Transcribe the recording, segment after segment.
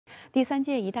第3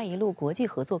届“一带一路”国际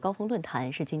合作高峰论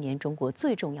坛是今年中国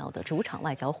最重要的主场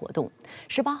外交活动。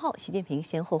18号，习近平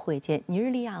先后会见尼日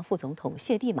利亚副总统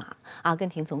谢蒂马、阿根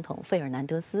廷总统费尔南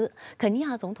德斯、肯尼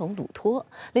亚总统鲁托、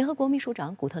联合国秘书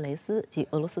长古特雷斯及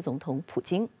俄罗斯总统普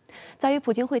京。在与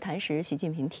普京会谈时，习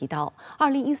近平提到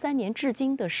，2013年至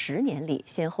今的10年里，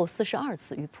先后42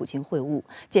次与普京会晤，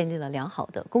建立了良好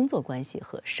的工作关系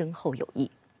和深厚友谊。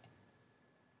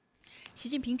 习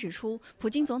近平指出，普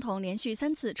京总统连续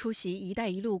3次出席“一带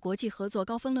一路”国际合作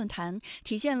高峰论坛，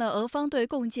体现了俄方对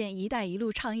共建“一带一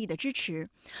路”倡议的支持。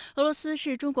俄罗斯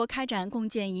是中国开展共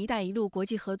建“一带一路”国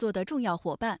际合作的重要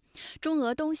伙伴，中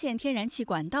俄东线天然气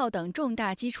管道等重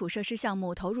大基础设施项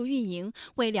目投入运营，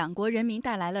为两国人民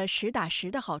带来了实打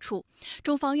实的好处。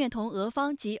中方愿同俄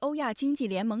方及欧亚经济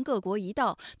联盟各国一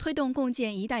道，推动共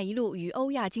建“一带一路”与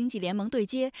欧亚经济联盟对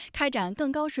接，开展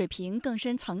更高水平、更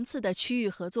深层次的区域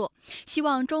合作。 希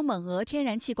望中蒙俄天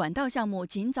然气管道项目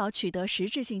尽早取得实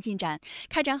质性进展，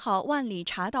开展好万里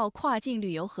茶道跨境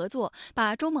旅游合作，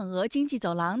把中蒙俄经济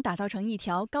走廊打造成一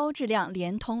条高质量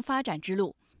联通发展之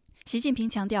路。习近平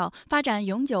强调，发展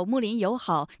永久睦邻友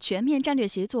好、全面战略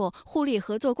协作、互利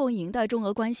合作共赢的中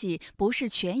俄关系，不是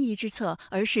权宜之策，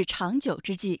而是长久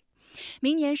之计。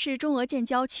 明年是中俄建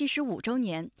交75周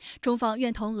年，中方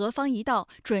愿同俄方一道，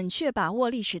准确把握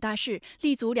历史大势，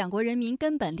立足两国人民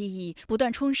根本利益，不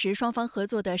断充实双方合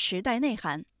作的时代内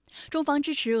涵。中方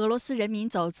支持俄罗斯人民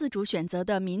走自主选择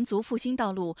的民族复兴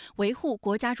道路，维护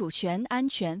国家主权、安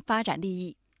全、发展利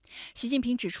益。 习近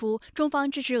平指出，中方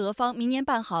支持俄方明年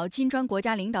办好金砖国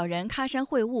家领导人喀山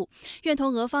会晤，愿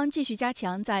同俄方继续加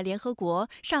强在联合国、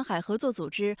上海合作组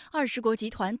织、20国集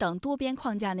团等多边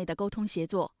框架内的沟通协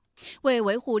作。 为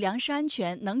维护粮食安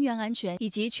全、能源安全以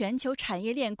及全球产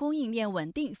业链供应链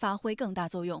稳定发挥更大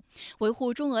作用，维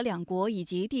护中俄两国以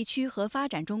及地区和发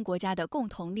展中国家的共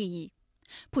同利益。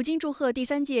 普京祝贺第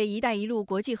3届“一带一路”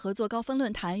国际合作高峰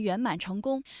论坛圆满成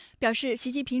功，表示习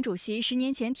近平主席10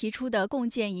年前提出的共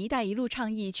建“一带一路”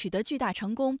倡议取得巨大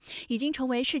成功，已经成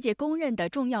为世界公认的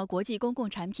重要国际公共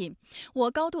产品。我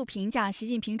高度评价习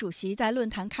近平主席在论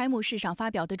坛开幕式上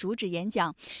发表的主旨演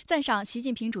讲，赞赏习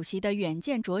近平主席的远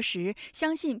见卓识，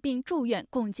相信并祝愿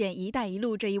共建“一带一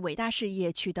路”这一伟大事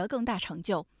业取得更大成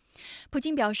就。 普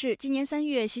京表示，今年3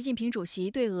月，习近平主席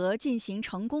对俄进行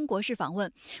成功国事访问，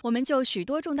我们就许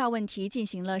多重大问题进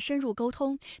行了深入沟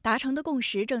通，达成的共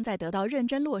识正在得到认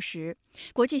真落实。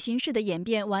国际形势的演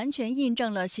变完全印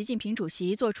证了习近平主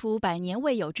席做出100年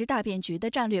未有之大变局的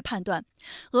战略判断。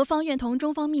俄方愿同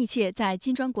中方密切在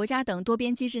金砖国家等多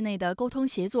边机制内的沟通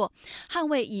协作，捍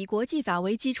卫以国际法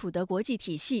为基础的国际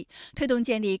体系，推动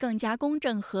建立更加公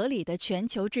正合理的全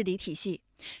球治理体系。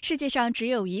 世界上只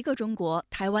有一个中国，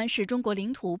台湾是中国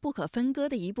领土不可分割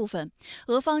的一部分。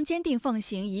俄方坚定奉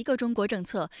行一个中国政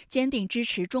策，坚定支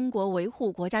持中国维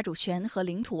护国家主权和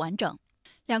领土完整。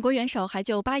 两国元首还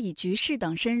就巴以局势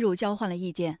等深入交换了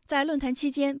意见。在论坛期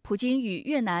间，普京与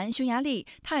越南、匈牙利、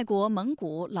泰国、蒙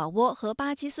古、老挝和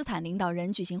巴基斯坦领导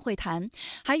人举行会谈，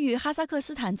还与哈萨克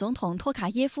斯坦总统托卡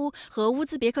耶夫和乌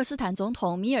兹别克斯坦总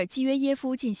统米尔基约耶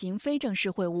夫进行非正式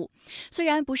会晤。虽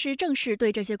然不是正式对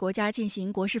这些国家进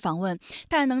行国事访问，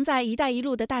但能在“一带一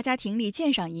路”的大家庭里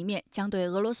见上一面，将对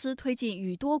俄罗斯推进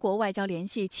与多国外交联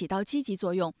系起到积极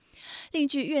作用。另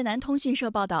据越南通讯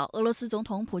社报道，俄罗斯总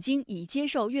统普京已接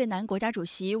受越南国家主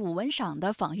席武文赏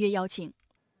的访越邀请。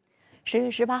10月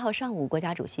18号上午，国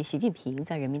家主席习近平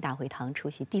在人民大会堂出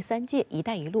席第3届“一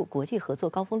带一路”国际合作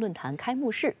高峰论坛开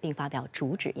幕式，并发表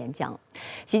主旨演讲。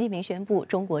习近平宣布，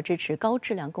中国支持高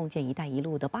质量共建“一带一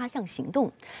路”的8项行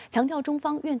动，强调中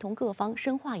方愿同各方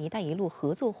深化“一带一路”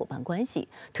合作伙伴关系，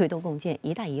推动共建“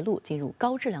一带一路”进入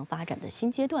高质量发展的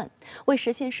新阶段，为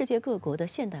实现世界各国的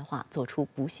现代化做出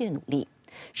不懈努力。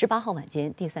18号晚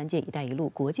间，第3届“一带一路”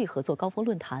国际合作高峰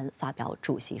论坛发表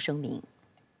主席声明。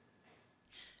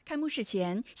 开幕式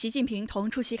前，习近平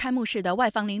同出席开幕式的外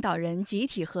方领导人集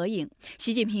体合影。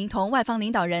习近平同外方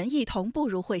领导人一同步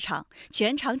入会场，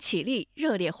全场起立，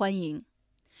热烈欢迎。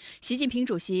习近平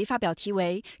主席发表题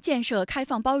为“建设开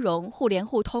放包容、互联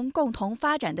互通、共同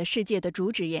发展的世界”的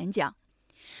主旨演讲。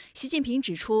 习近平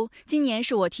指出，今年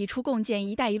是我提出共建“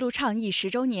一带一路”倡议10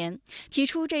周年。提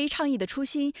出这一倡议的初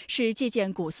心是借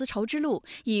鉴古丝绸之路，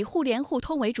以互联互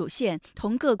通为主线，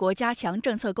同各国加强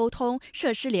政策沟通、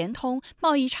设施联通、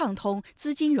贸易畅通、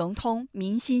资金融通、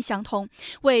民心相通，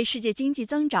为世界经济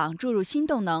增长注入新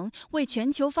动能，为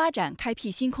全球发展开辟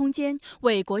新空间，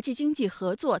为国际经济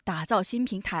合作打造新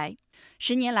平台。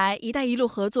10年来，“一带一路”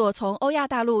合作从欧亚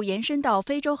大陆延伸到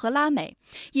非洲和拉美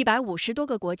，150多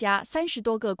个国家、30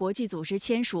多个国际组织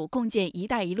签署共建“一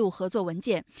带一路”合作文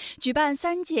件，举办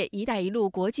3届“一带一路”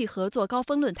国际合作高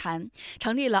峰论坛，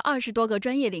成立了20多个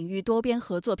专业领域多边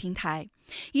合作平台。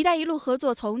“一带一路”合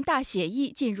作从大写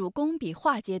意进入工笔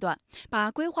画阶段，把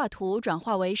规划图转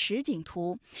化为实景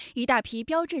图，一大批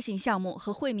标志性项目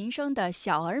和惠民生的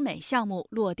小而美项目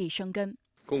落地生根。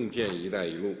共建“一带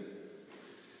一路”。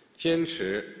坚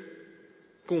持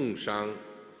共商、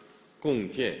共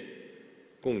建、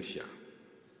共享，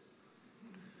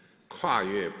跨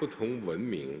越不同文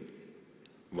明、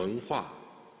文化、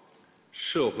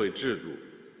社会制度、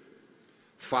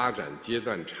发展阶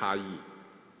段差异，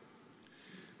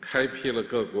开辟了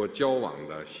各国交往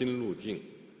的新路径，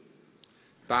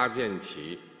搭建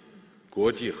起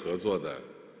国际合作的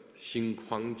新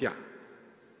框架，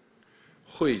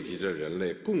汇集着人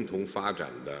类共同发展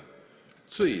的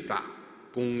最大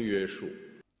公约数。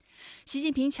习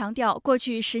近平强调，过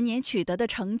去10年取得的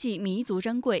成绩弥足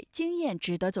珍贵，经验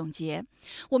值得总结。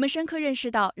我们深刻认识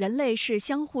到，人类是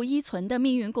相互依存的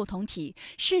命运共同体，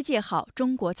世界好，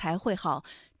中国才会好；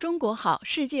中国好，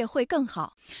世界会更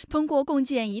好。通过共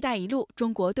建“一带一路”，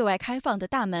中国对外开放的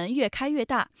大门越开越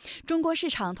大，中国市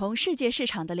场同世界市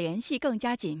场的联系更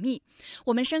加紧密。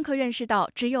我们深刻认识到，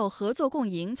只有合作共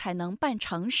赢，才能办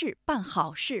成事、办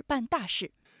好事、办大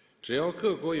事。只要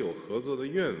各国有合作的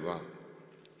愿望，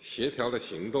协调的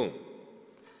行动，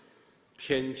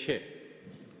天堑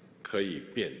可以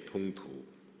变通途，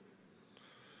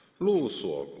陆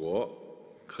锁国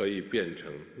可以变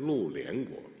成陆联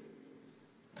国，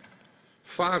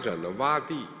发展的洼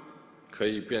地可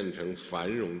以变成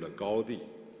繁荣的高地。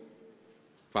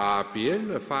把别人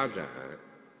的发展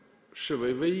视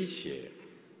为威胁，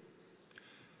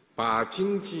把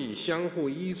经济相互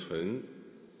依存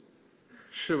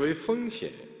视为风险，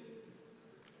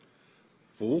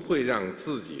不会让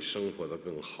自己生活得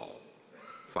更好，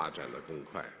发展得更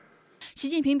快。习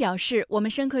近平表示，我们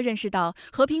深刻认识到，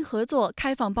和平合作、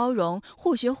开放包容、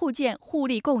互学互鉴、互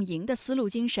利共赢的丝路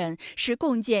精神是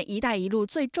共建“一带一路”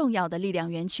最重要的力量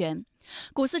源泉。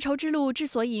古丝绸之路之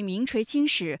所以名垂青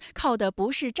史，靠的不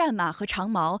是战马和长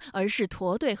矛，而是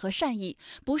驼队和善意；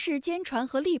不是坚船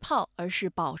和利炮，而是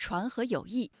宝船和友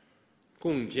谊。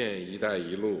共建“一带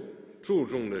一路”注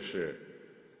重的是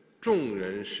众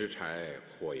人拾柴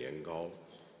火焰高，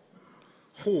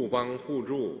互帮互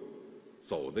助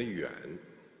走得远，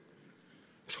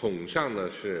崇尚的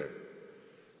是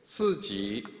自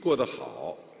己过得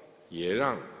好，也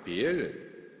让别人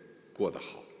过得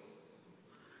好，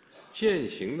践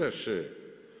行的是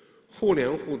互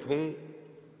联互通、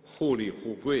互利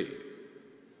互惠，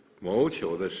谋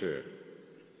求的是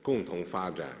共同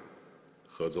发展、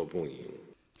合作共赢。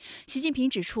习近平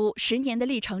指出，10年的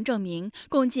历程证明，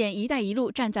共建“一带一路”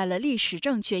站在了历史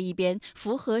正确一边，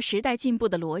符合时代进步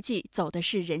的逻辑，走的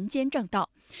是人间正道。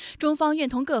中方愿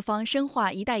同各方深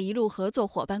化“一带一路”合作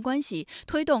伙伴关系，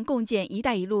推动共建“一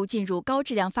带一路”进入高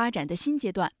质量发展的新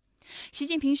阶段。习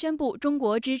近平宣布，中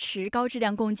国支持高质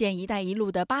量共建“一带一路”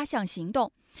的8项行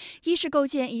动。一是构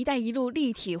建“一带一路”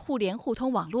立体互联互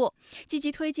通网络，积极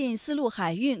推进丝路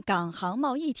海运、港航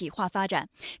贸一体化发展，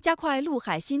加快陆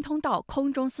海新通道、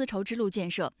空中丝绸之路建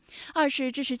设。二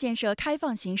是支持建设开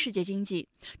放型世界经济，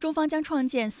中方将创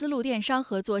建丝路电商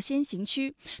合作先行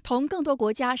区，同更多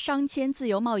国家商签自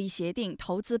由贸易协定、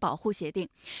投资保护协定，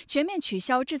全面取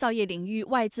消制造业领域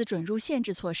外资准入限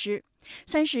制措施。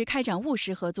三是开展务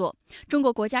实合作，中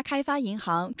国国家开发银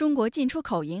行、中国进出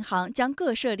口银行将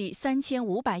各设立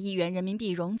3500亿元人民币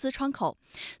融资窗口，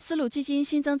丝路基金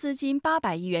新增资金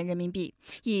800亿元人民币，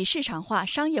以市场化、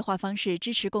商业化方式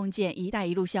支持共建“一带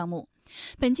一路”项目。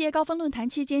本届高峰论坛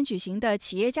期间举行的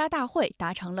企业家大会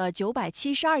达成了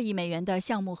972亿美元的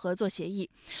项目合作协议，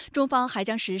中方还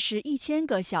将实施1000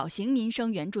个小型民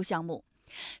生援助项目。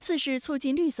四是促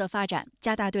进绿色发展，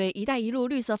加大对“一带一路”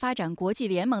绿色发展国际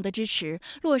联盟的支持，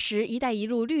落实“一带一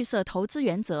路”绿色投资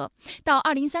原则，到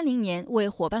2030年为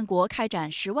伙伴国开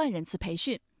展10万人次培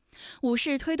训。五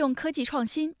是推动科技创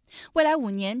新，未来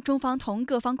5年，中方同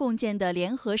各方共建的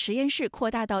联合实验室扩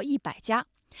大到100家。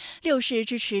六是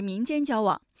支持民间交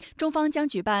往，中方将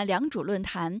举办2主论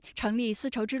坛，成立丝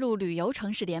绸之路旅游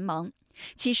城市联盟。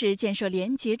七是建设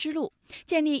廉洁之路，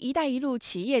建立“一带一路”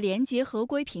企业廉洁合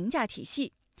规评价体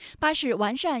系。八是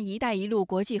完善“一带一路”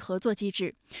国际合作机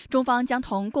制，中方将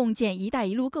同共建“一带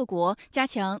一路”各国加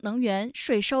强能源、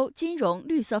税收、金融、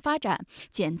绿色发展、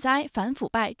减灾、反腐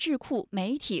败、智库、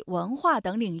媒体、文化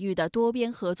等领域的多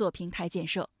边合作平台建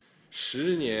设。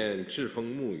10年栉风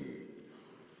沐雨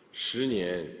，10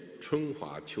年春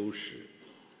华秋实。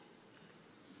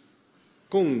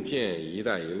共建“一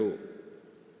带一路”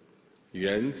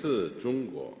源自中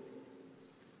国，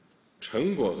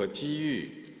成果和机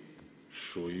遇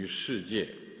属于世界。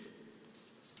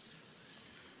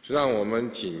让我们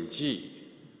谨记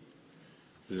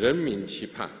人民期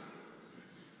盼，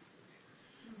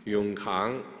勇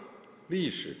扛历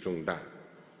史重担，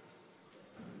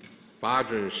把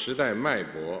准时代脉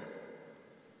搏，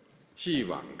继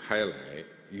往开来，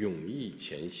勇毅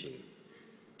前行，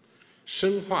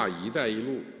深化“一带一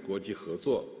路”国际合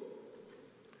作，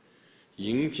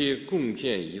迎接共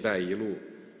建“一带一路”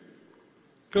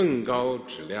更高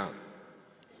质量、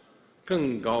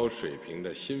更高水平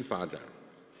的新发展，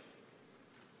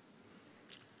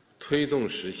推动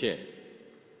实现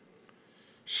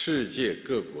世界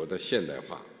各国的现代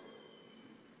化，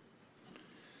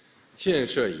建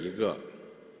设一个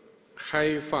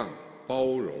开放、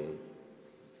包容、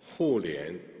互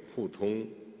联互通、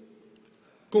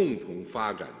共同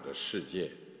发展的世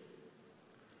界，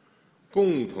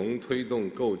共同推动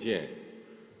构建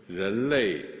人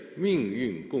类命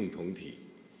运共同体。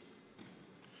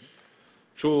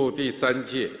祝第3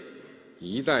届“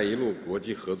一带一路”国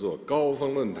际合作高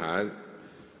峰论坛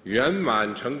圆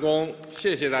满成功！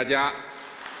谢谢大家。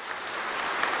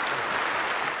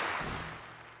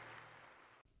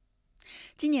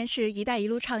今年是“一带一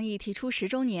路”倡议提出10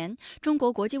周年。中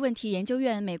国国际问题研究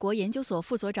院美国研究所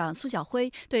副所长苏晓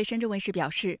辉对深圳卫视表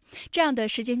示，这样的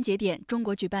时间节点，中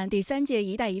国举办第3届“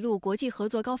一带一路”国际合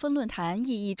作高峰论坛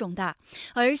意义重大。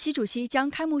而习主席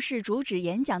将开幕式主旨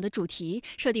演讲的主题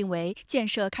设定为建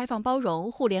设开放包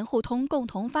容、互联互通、共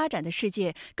同发展的世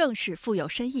界，更是富有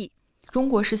深意。中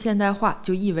国式现代化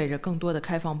就意味着更多的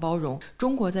开放包容。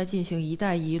中国在进行“一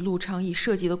带一路”倡议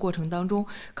设计的过程当中，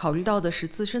考虑到的是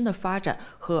自身的发展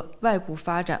和外部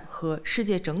发展和世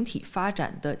界整体发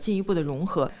展的进一步的融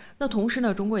合。那同时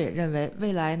呢，中国也认为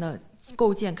未来呢，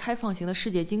构建开放型的世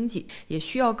界经济也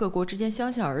需要各国之间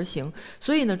相向而行，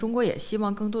所以呢，中国也希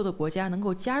望更多的国家能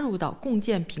够加入到共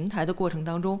建平台的过程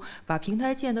当中，把平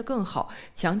台建得更好，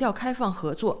强调开放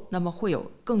合作，那么会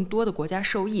有更多的国家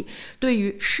受益，对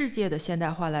于世界的现代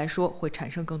化来说会产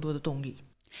生更多的动力。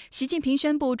习近平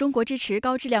宣布，中国支持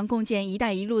高质量共建“一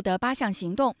带一路”的8项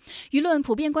行动。舆论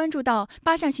普遍关注到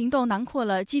，8项行动囊括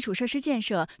了基础设施建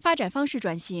设、发展方式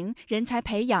转型、人才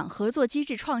培养、合作机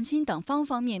制创新等方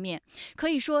方面面。可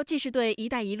以说，既是对“一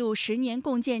带一路”10年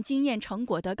共建经验成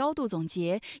果的高度总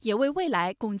结，也为未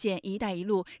来共建“一带一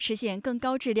路”实现更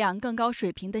高质量、更高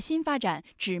水平的新发展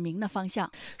指明了方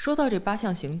向。说到这8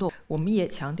项行动，我们也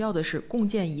强调的是，共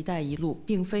建“一带一路”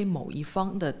并非某一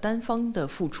方的单方的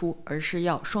付出，而是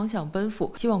要双向奔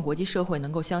赴，希望国际社会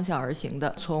能够相向而行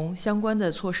的。从相关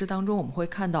的措施当中，我们会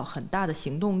看到很大的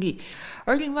行动力。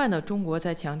而另外呢，中国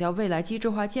在强调未来机制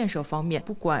化建设方面，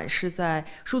不管是在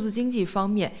数字经济方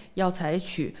面，要采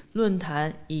取论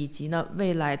坛以及呢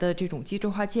未来的这种机制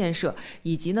化建设，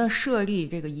以及呢设立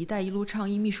这个“一带一路”倡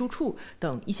议秘书处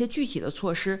等一些具体的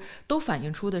措施，都反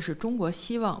映出的是中国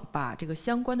希望把这个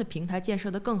相关的平台建设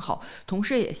得更好，同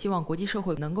时也希望国际社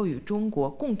会能够与中国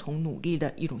共同努力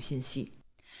的一种信息。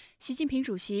习近平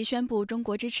主席宣布中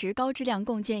国支持高质量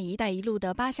共建“一带一路”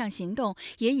的8项行动，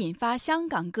也引发香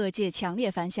港各界强烈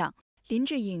反响。林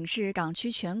志颖是港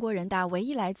区全国人大唯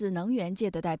一来自能源界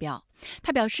的代表，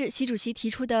他表示，习主席提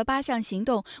出的8项行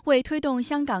动为推动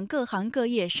香港各行各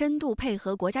业深度配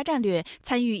合國家戰略，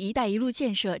參與“一帶一路”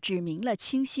建設指明了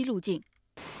清晰路徑。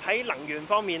喺能源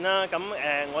方面啦，咁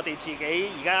我哋自己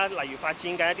而家例如發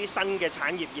展緊一啲新嘅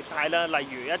產業業態啦，例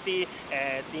如一啲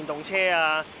電動車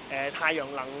啊、太陽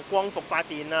能光伏發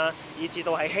電啊，以至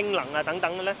到係氫能啊等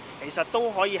等嘅咧，其實都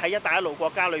可以喺一帶一路國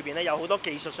家裏邊咧有好多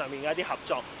技術上面嘅一啲合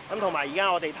作。咁同埋而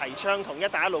家我哋提倡同一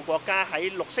帶一路國家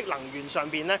喺綠色能源上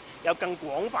邊咧有更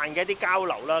廣泛嘅一啲交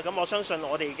流啦。咁我相信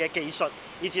我哋嘅技術，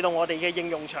以至到我哋嘅應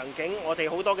用場景，我哋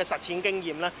好多嘅實踐經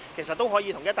驗咧，其實都可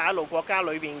以同一帶一路國家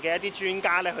裏邊嘅一啲專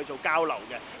家咧去做交流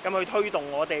嘅，咁去推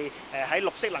動我哋喺綠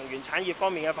色能源產業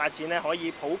方面嘅發展咧，可以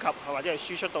普及或者係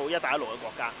輸出到一帶一路嘅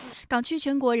國家。港區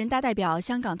全國人大代表、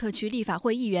香港特區立法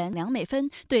會議員梁美芬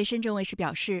對深圳衛視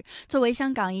表示，作為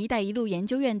香港“一帶一路”研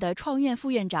究院的創院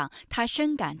副院長，他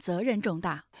深感責任重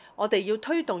大。我哋要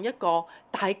推動一個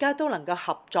大家都能夠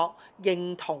合作、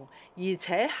認同，而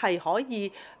且係可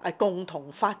以共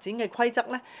同發展嘅規則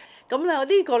咧。咁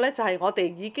咧呢個咧就係我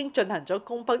哋已經進行咗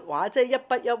工筆畫，即係一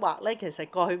筆一畫咧。其實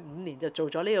過去5年就做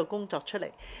咗呢個工作出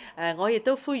嚟。我亦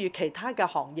都呼籲其他嘅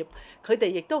行業，佢哋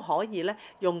亦都可以咧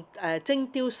用精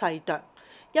雕細琢，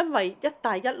因為一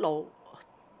帶一路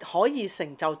可以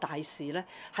成就大事咧，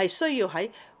係需要喺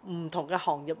唔同嘅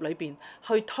行業裏邊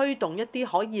去推動一啲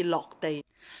可以落地。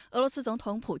俄羅斯总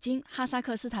统普京、哈萨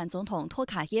克斯坦总统托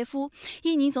卡耶夫、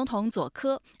印尼总统佐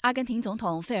科、阿根廷总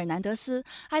统费尔南德斯、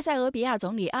埃塞俄比亚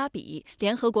总理阿比、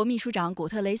联合国秘书长古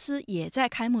特雷斯也在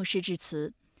开幕式致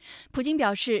辞。普京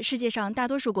表示，世界上大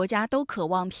多数国家都渴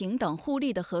望平等互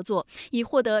利的合作，以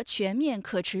获得全面、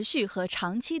可持续和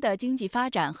长期的经济发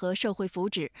展和社会福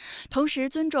祉，同时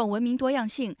尊重文明多样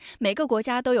性。每个国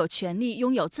家都有权利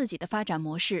拥有自己的发展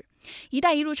模式。“一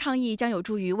带一路”倡议将有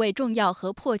助于为重要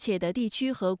和迫切的地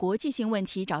区和国际性问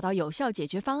题找到有效解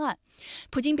决方案。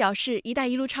普京表示，“一带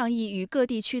一路”倡议与各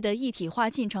地区的一体化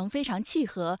进程非常契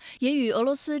合，也与俄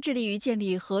罗斯致力于建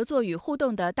立合作与互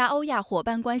动的大欧亚伙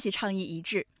伴关系倡议一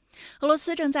致。俄罗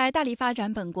斯正在大力发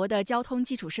展本国的交通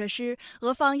基础设施，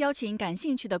俄方邀请感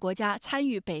兴趣的国家参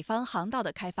与北方航道的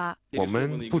开发。我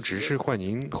们不只是欢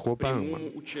迎伙伴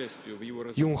们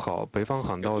用好北方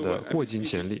航道的过境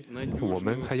潜力，我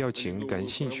们还邀请感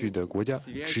兴趣的国家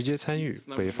直接参与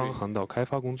北方航道开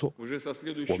发工作。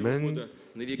我们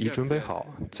已准备好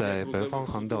在北方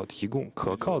航道提供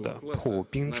可靠的破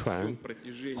冰船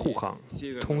护航、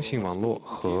通信网络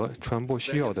和传播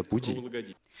需要的补给。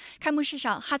开幕式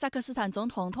上，哈萨克斯坦总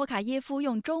统托卡耶夫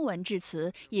用中文致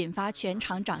辞，引发全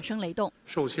场掌声雷动。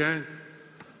首先，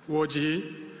我即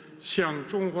向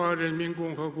中华人民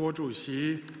共和国主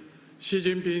席习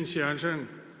近平先生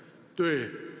对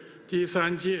第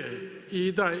3届“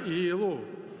一带一路”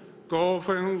高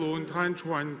峰论坛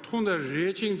传统的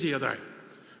热情接待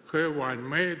和完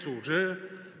美组织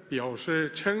表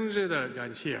示诚挚的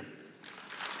感谢。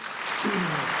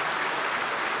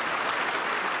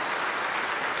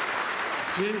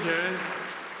今天，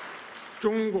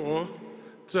中国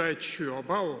在确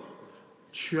保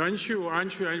全球安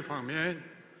全方面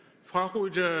发挥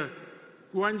着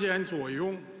关键作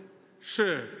用，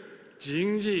是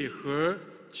经济和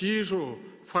技术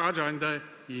发展的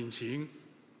引擎。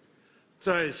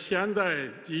在现代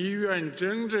地缘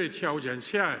政治条件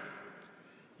下，“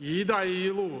一带一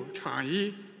路”倡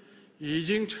议已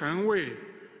经成为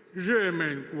热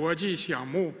门国际项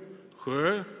目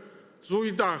和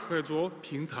最大合作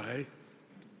平台。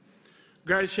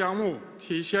该项目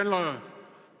体现了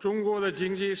中国的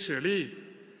经济实力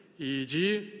以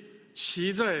及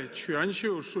其在全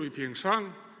球水平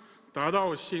上达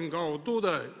到新高度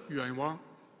的愿望。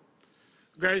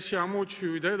该项目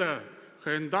取得的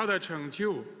很大的成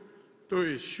就，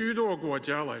对许多国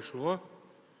家来说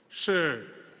是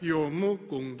有目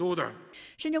共睹的。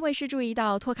深圳卫视注意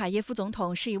到，托卡耶夫总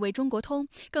统是一位中国通，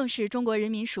更是中国人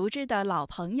民熟知的老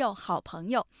朋友、好朋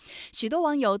友。许多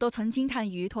网友都曾惊叹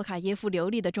于托卡耶夫流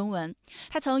利的中文。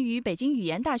他曾于北京语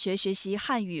言大学学习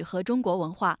汉语和中国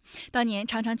文化，当年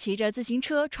常常骑着自行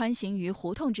车穿行于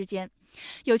胡同之间。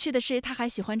有趣的是，他还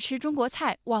喜欢吃中国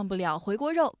菜，忘不了回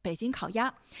锅肉、北京烤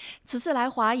鸭。此次来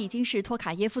华已经是托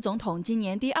卡耶夫总统今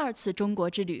年第2次中国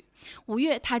之旅。5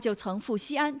月，他就曾赴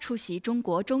西安出席中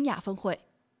国中亚峰会。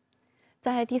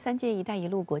在第3届“一带一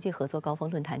路”国际合作高峰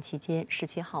论坛期间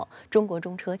，17号，中国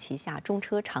中车旗下中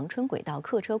车长春轨道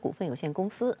客车股份有限公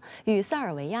司与塞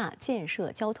尔维亚建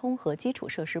设交通和基础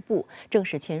设施部正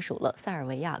式签署了塞尔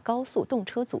维亚高速动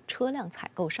车组车辆采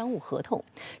购商务合同，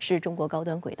是中国高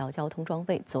端轨道交通装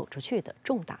备走出去的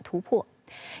重大突破。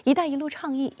“一带一路”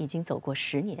倡议已经走过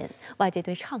10年，外界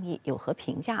对倡议有何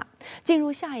评价？进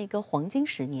入下一个黄金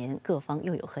10年，各方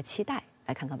又有何期待？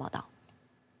来看看报道。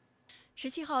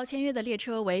17号签约的列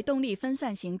车为动力分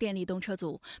散型电力动车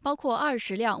组，包括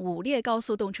20辆5列高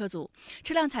速动车组，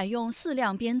车辆采用4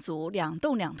辆编组2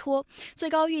动2拖，最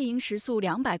高运营时速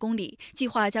200公里，计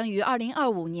划将于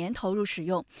2025年投入使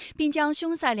用，并将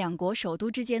匈塞两国首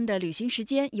都之间的旅行时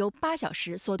间由8小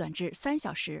时缩短至3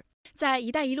小时。在“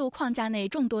一带一路”框架内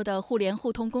众多的互联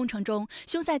互通工程中，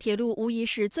匈塞铁路无疑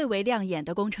是最为亮眼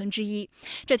的工程之一。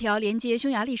这条连接匈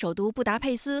牙利首都布达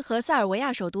佩斯和塞尔维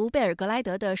亚首都贝尔格莱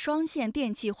德的双线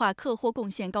电气化客货共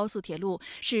线高速铁路，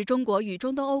是中国与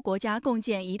中东欧国家共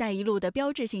建“一带一路”的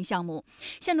标志性项目。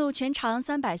线路全长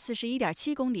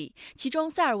341.7公里，其中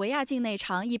塞尔维亚境内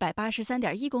长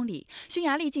183.1公里，匈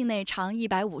牙利境内长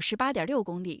158.6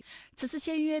公里。此次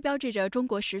签约标志着中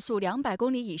国时速200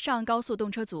公里以上高速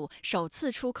动车组首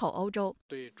次出口欧洲。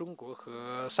对中国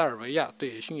和塞尔维亚、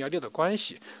对匈牙利的关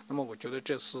系，那么我觉得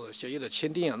这次协议的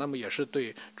签订那么也是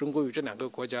对中国与这2个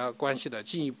国家关系的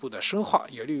进一步的深化，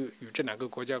也利于与这2个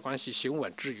国家关系行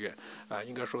稳致远。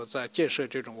应该说在建设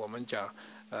这种我们讲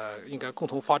应该共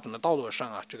同发展的道路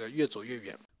上这个越走越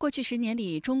远。过去10年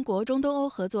里，中国中东欧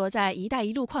合作在“一带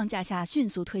一路”框架下迅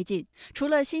速推进。除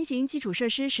了新型基础设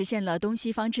施实现了东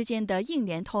西方之间的硬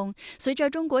联通，随着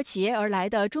中国企业而来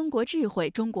的中国智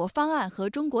慧、中国方案和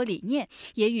中国理念，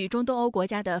也与中东欧国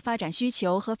家的发展需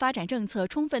求和发展政策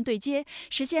充分对接，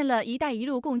实现了“一带一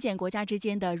路”共建国家之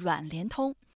间的软联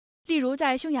通。例如，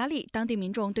在匈牙利，当地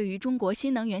民众对于中国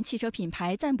新能源汽车品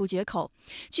牌赞不绝口。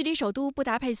距离首都布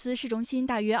达佩斯市中心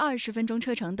大约20分钟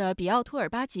车程的比奥图尔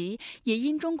巴吉，也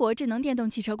因中国智能电动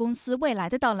汽车公司蔚来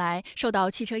的到来，受到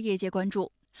汽车业界关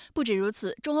注。不止如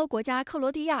此，中欧国家克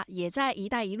罗地亚也在“一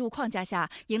带一路”框架下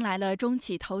迎来了中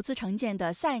企投资承建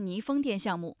的塞尼风电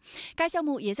项目。该项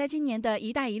目也在今年的“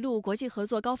一带一路”国际合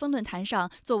作高峰论坛上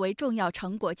作为重要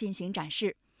成果进行展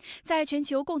示。在全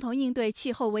球共同应对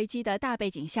气候危机的大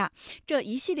背景下，这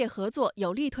一系列合作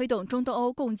有力推动中东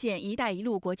欧共建“一带一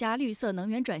路”国家绿色能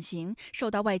源转型，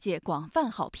受到外界广泛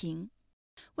好评。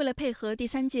为了配合第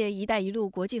3届“一带一路”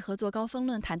国际合作高峰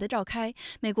论坛的召开，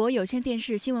美国有线电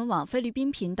视新闻网菲律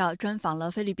宾频道专访了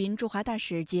菲律宾驻华大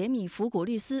使杰米·福古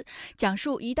律斯，讲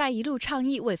述“一带一路”倡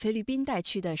议为菲律宾带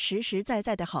去的实实在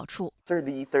在的好处。Sir,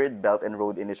 the Third Belt and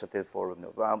Road Initiative Forum,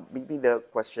 maybe the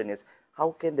question is,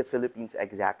 how can the Philippines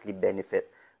exactly benefit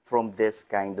from this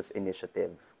kind of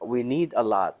initiative? We need a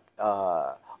lot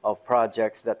of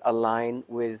projects that align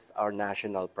with our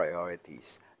national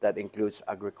priorities. That includes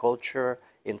agriculture,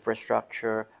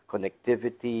 infrastructure,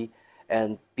 connectivity,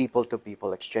 and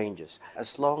people-to-people exchanges.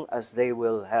 As long as they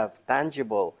will have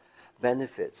tangible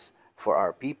benefits for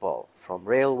our people, from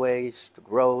railways to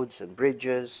roads and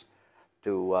bridges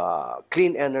to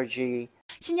clean energy.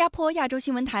 新加坡亚洲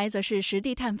新闻台则是实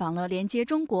地探访了连接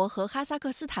中国和哈萨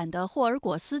克斯坦的霍尔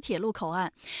果斯铁路口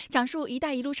岸，讲述“一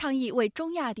带一路”倡议为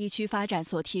中亚地区发展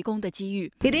所提供的机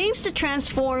遇。It aims to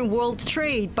transform world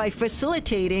trade by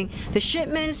facilitating the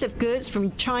shipments of goods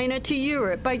from China to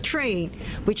Europe by train,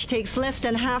 which takes less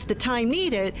than half the time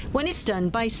needed when it's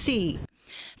done by sea.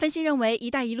 分析认为，“一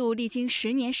带一路”历经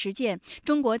10年实践，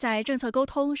中国在政策沟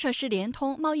通、设施联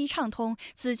通、贸易畅通、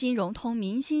资金融通、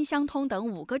民心相通等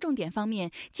5个重点方面，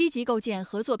积极构建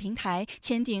合作平台，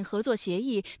签订合作协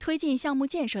议，推进项目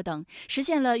建设等，实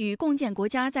现了与共建国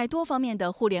家在多方面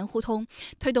的互联互通，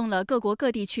推动了各国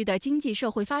各地区的经济社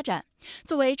会发展。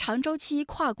作为长周期、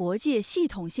跨国界、系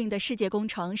统性的世界工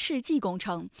程、世纪工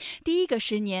程，第一个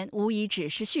10年无疑只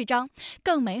是序章，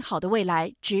更美好的未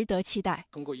来值得期待。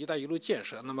通过“一带一路”建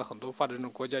设，那么很多发展中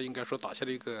国家应该说打下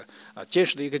了一个坚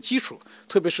实的一个基础，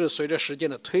特别是随着时间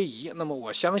的推移，那么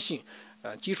我相信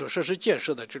基础设施建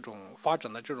设的这种发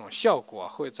展的这种效果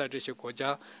会在这些国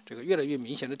家这个越来越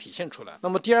明显的体现出来。那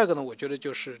么第二个呢，我觉得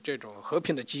就是这种和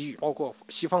平的机遇，包括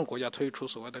西方国家推出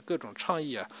所谓的各种倡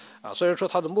议虽然说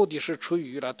它的目的是出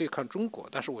于来对抗中国，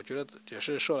但是我觉得也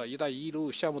是受了“一带一路”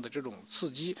项目的这种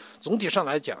刺激，总体上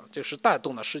来讲，就是带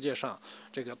动了世界上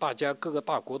这个大家各个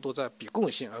大国都在比贡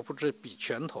献，而不是比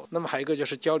拳头。那么还有一个就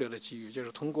是交流的机遇，就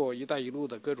是通过“一带一路”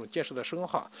的各种建设的深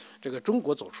化，这个中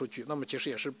国走出去，那么其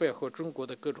实也是背后中国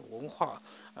的各种文化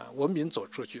文明走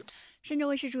出去。深圳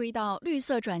卫视注意到，绿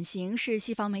色转型是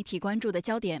西方媒体关注的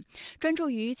焦点。专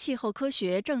注于气候科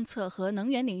学、政策和能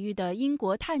源领域的英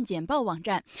国碳简报网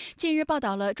站近日报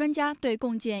道了专家对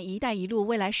共建“一带一路”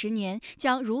未来10年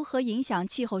将如何影响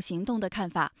气候行动的看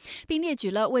法，并列举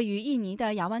了位于印尼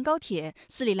的亚湾高铁、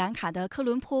斯里兰卡的科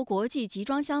伦坡国际集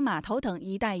装箱码头等“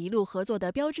一带一路”合作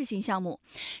的标志性项目，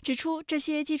指出这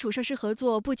些基础设施合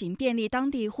作不仅便利当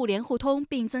地互联互通，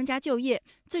并增加就业，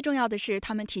最重要的是，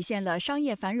它们体现了商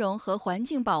业繁荣和环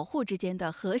境保护之间的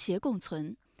和谐共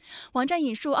存。网站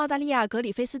引述澳大利亚格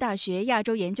里菲斯大学亚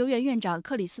洲研究院院长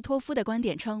克里斯托夫的观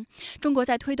点称，中国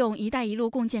在推动“一带一路”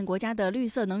共建国家的绿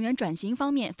色能源转型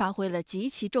方面发挥了极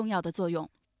其重要的作用。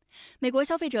美国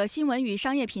消费者新闻与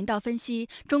商业频道分析，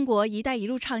中国“一带一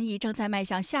路”倡议正在迈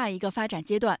向下一个发展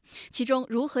阶段，其中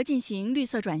如何进行绿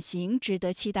色转型值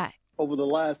得期待。Over the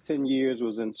last 10 years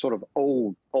was in sort of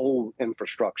old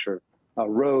infrastructure,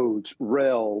 roads,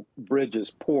 rail, bridges,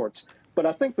 ports. But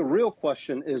I think the real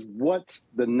question is what's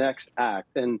the next act?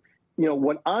 And,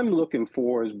 what I'm looking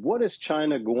for is what is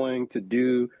China going to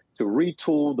do to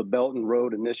retool the Belt and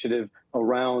Road Initiative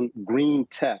around green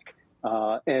tech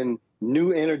and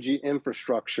new energy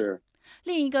infrastructure?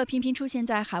 另一个频频出现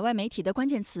在海外媒体的关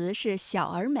键词是小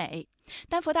而美。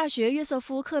丹佛大学约瑟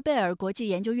夫·克贝尔国际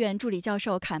研究院助理教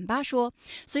授坎巴说，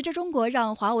随着中国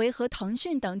让华为和腾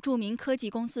讯等著名科技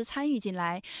公司参与进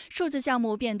来，数字项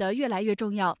目变得越来越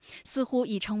重要，似乎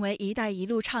已成为“一带一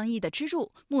路”倡议的支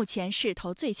柱，目前势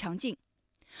头最强劲。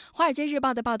《华尔街日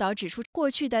报》的报道指出，过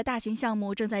去的大型项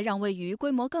目正在让位于规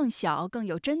模更小、更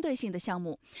有针对性的项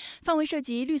目，范围涉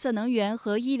及绿色能源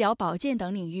和医疗保健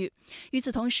等领域。与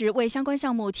此同时，为相关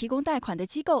项目提供贷款的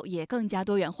机构也更加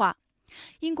多元化。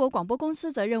英国广播公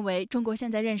司则认为，中国现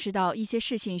在认识到一些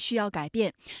事情需要改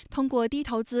变，通过低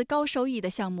投资高收益的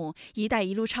项目，“一带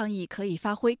一路”倡议可以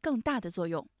发挥更大的作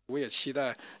用。我也期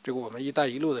待我们“一带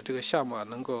一路”的这个项目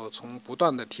能够从不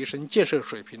断的提升建设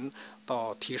水平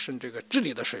到提升治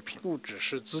理的水平，不只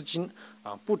是资金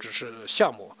不只是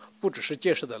项目，不只是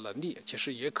建设的能力，其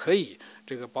实也可以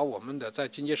把我们的在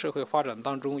经济社会发展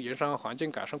当中、营商环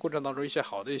境改善过程当中一些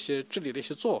好的一些治理的一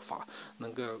些做法，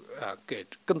能够给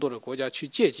更多的国家去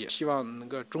借鉴。希望能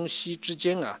够中西之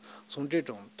间从这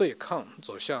种对抗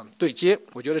走向对接。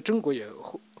我觉得中国也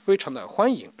非常的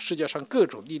欢迎世界上各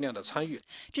种力量的参与。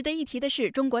值得一提的是，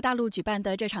中国大陆举办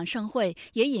的这场盛会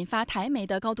也引发台媒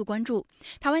的高度关注。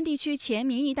台湾地区前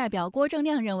民意代表郭正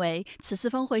亮认为，此次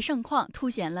峰会盛况凸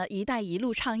显了“一带一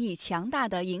路”倡议强大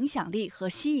的影响力和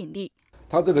吸引力。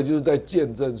他这个就是在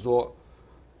见证说，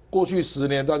过去10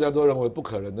年大家都认为不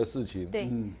可能的事情，对，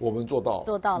我们做到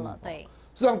了，对。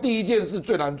实际上，第一件事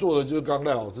最难做的就是刚刚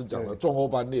赖老师讲的中欧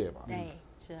班列嘛，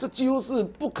对，这几乎是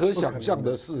不可想象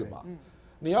的事嘛。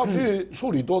你要去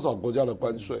处理多少国家的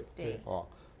关税？对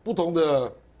不同的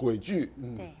轨距，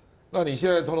对，那你现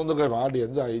在通通都可以把它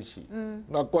连在一起，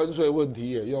那关税问题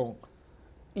也用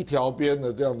一条边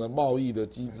的这样的贸易的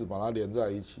机制把它连在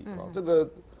一起这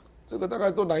个大概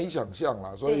都难以想象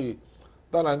啦，所以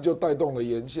当然就带动了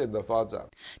沿线的发展。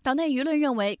岛内舆论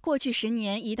认为，过去10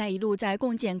年“一带一路”在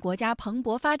共建国家蓬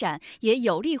勃发展，也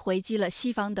有力回击了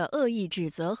西方的恶意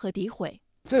指责和诋毁。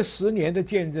这10年的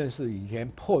见证是以前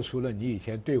破除了你以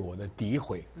前对我的诋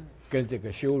毁跟这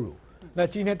个羞辱，那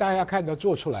今天大家看到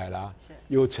做出来了，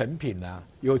有成品啊，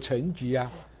有成绩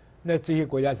啊，那这些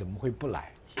国家怎么会不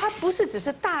来？它不是只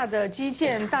是大的基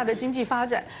建、大的经济发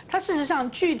展，它事实上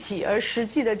具体而实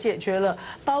际的解决了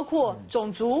包括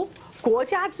种族、国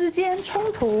家之间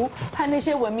冲突和那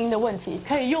些文明的问题，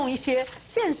可以用一些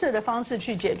建设的方式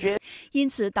去解决。因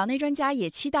此，岛内专家也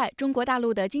期待中国大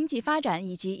陆的经济发展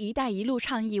以及“一带一路”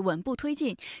倡议稳步推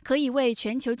进，可以为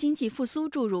全球经济复苏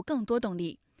注入更多动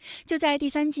力。就在第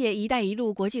3届“一带一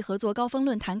路”国际合作高峰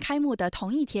论坛开幕的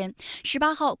同一天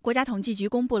，18号，国家统计局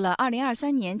公布了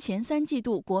2023年前3季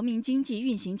度国民经济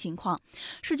运行情况。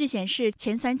数据显示，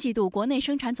前3季度国内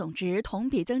生产总值同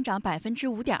比增长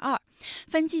5.2%，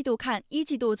分季度看，1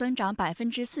季度增长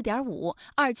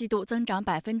4.5%，2季度增长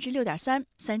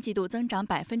6.3%，3季度增长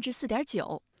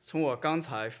4.9%。从我刚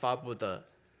才发布的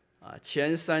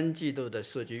前3季度的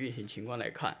数据运行情况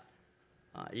来看，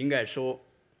应该说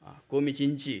国民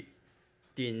经济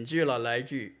顶住了来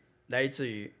自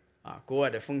于国外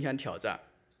的风险挑战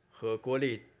和国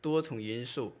内多重因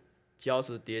素交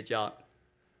织叠加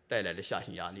带来的下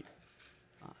行压力，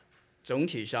总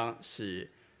体上是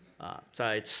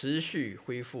在持续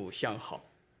恢复向好。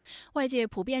外界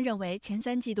普遍认为，前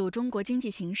3季度中国经济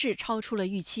形势超出了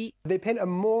预期。They paint a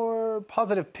more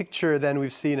positive picture than we've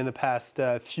seen in the past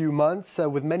few months,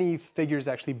 with many figures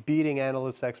actually beating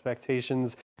analysts'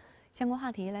 expectations. 相关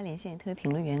话题来连线特约评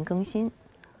论员更新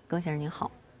先生您好。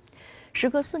时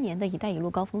隔4年的一带一路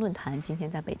高峰论坛今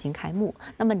天在北京开幕，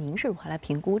那么您是如何来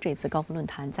评估这次高峰论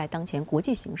坛在当前国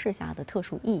际形势下的特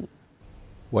殊意义？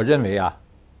我认为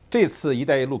这次一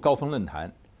带一路高峰论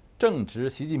坛正值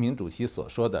习近平主席所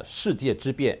说的世界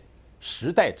之变、时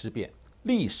代之变、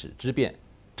历史之变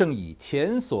正以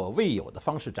前所未有的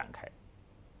方式展开，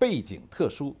背景特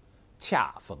殊，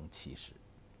恰逢其时，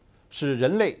是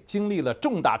人类经历了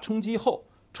重大冲击后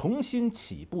重新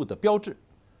起步的标志，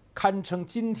堪称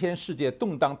今天世界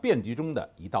动荡变局中的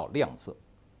一道亮色。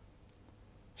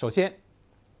首先，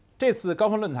这次高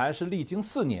峰论坛是历经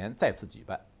4年再次举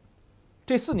办。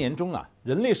这4年中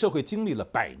人类社会经历了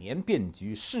100年变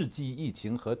局、世纪疫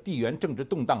情和地缘政治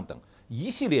动荡等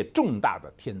一系列重大的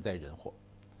天灾人祸，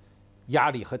压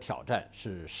力和挑战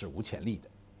是史无前例的。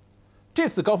这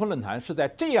次高峰论坛是在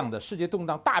这样的世界动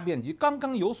荡大变局刚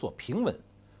刚有所平稳、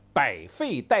百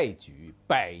废待举、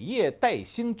百业待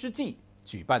兴之际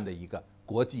举办的一个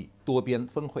国际多边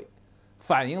峰会，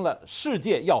反映了世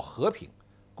界要和平、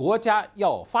国家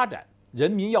要发展、人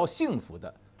民要幸福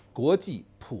的国际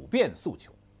普遍诉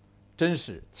求，真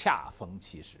是恰逢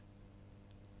其时。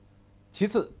其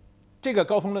次，这个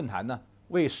高峰论坛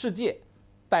为世界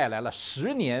带来了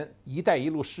10年“一带一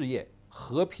路”事业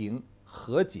和平、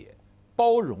和解、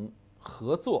包容、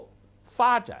合作、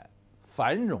发展、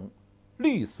繁荣、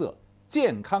绿色、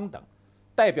健康等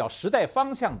代表时代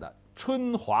方向的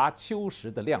春华秋实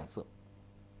的亮色。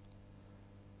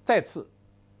再次，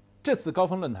这次高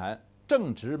峰论坛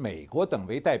正值美国等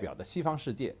为代表的西方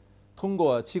世界，通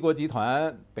过七国集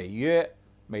团、北约、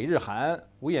美日韩、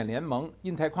五眼联盟、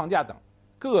印太框架等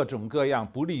各种各样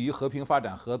不利于和平发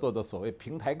展合作的所谓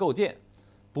平台构建，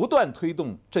不断推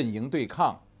动阵营对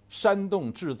抗，煽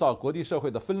动制造国际社会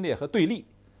的分裂和对立。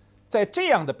在这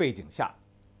样的背景下，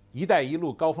一带一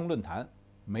路高峰论坛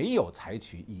没有采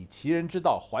取以其人之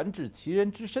道还治其人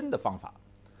之身的方法，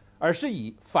而是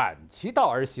以反其道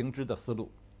而行之的思路，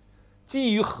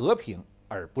基于和平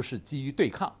而不是基于对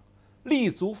抗，立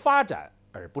足发展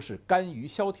而不是甘于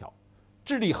萧条，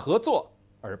致力合作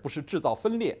而不是制造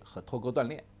分裂和脱钩断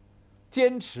链，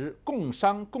坚持共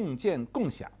商共建共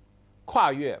享，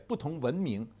跨越不同文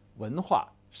明、文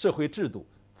化、社会制度、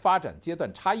发展阶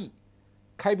段差异，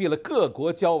开辟了各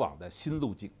国交往的新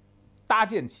路径，搭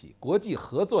建起国际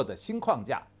合作的新框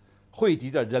架，汇集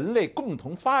着人类共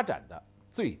同发展的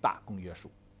最大公约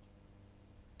数。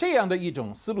这样的一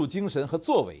种思路精神和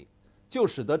作为，就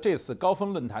使得这次高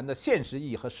峰论坛的现实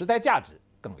意义和时代价值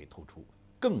更为突出，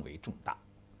更为重大。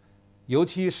尤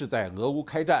其是在俄乌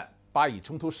开战、巴以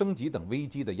冲突升级等危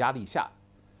机的压力下，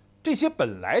这些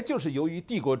本来就是由于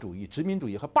帝国主义、殖民主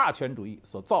义和霸权主义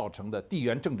所造成的地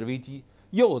缘政治危机，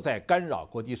又在干扰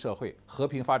国际社会和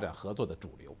平发展合作的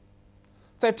主流。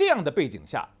在这样的背景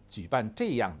下，举办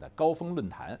这样的高峰论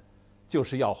坛，就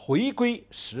是要回归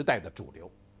时代的主流。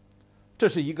这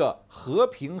是一个和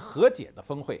平和解的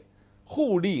峰会，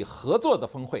互利合作的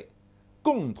峰会，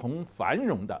共同繁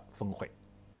荣的峰会。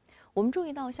我们注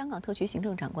意到，香港特区行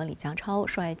政长官李家超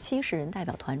率70人代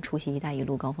表团出席“一带一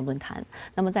路”高峰论坛。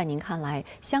那么，在您看来，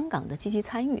香港的积极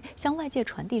参与向外界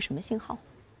传递什么信号？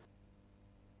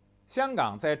香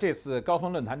港在这次高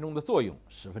峰论坛中的作用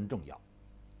十分重要，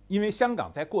因为香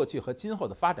港在过去和今后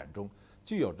的发展中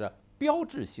具有着标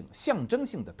志性、象征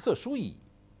性的特殊意义。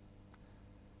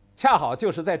恰好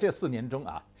就是在这4年中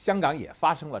香港也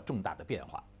发生了重大的变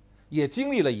化，也经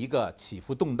历了一个起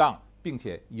伏动荡，并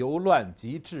且由乱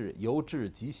及治、由治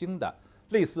及兴的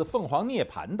类似凤凰涅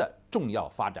槃的重要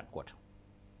发展过程。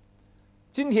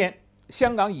今天，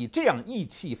香港以这样意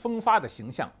气风发的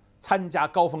形象参加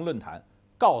高峰论坛，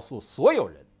告诉所有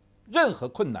人，任何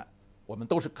困难我们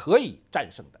都是可以战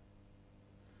胜的。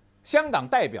香港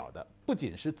代表的不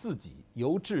仅是自己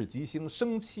由治及兴、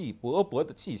生气勃勃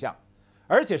的气象，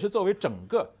而且是作为整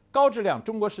个高质量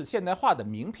中国式现代化的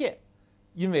名片。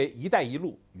因为“一带一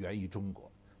路”源于中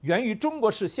国，源于中国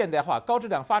式现代化高质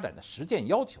量发展的实践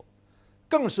要求，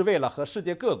更是为了和世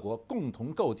界各国共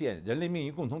同构建人类命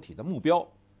运共同体的目标。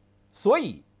所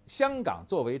以，香港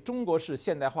作为中国式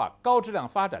现代化高质量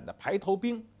发展的排头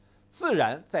兵，自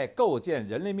然在构建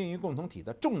人类命运共同体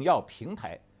的重要平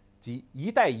台及“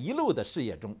一带一路”的事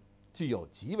业中，具有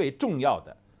极为重要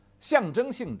的象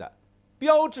征性的、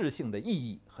标志性的意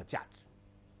义和价值。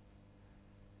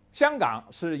香港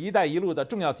是“一带一路”的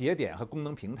重要节点和功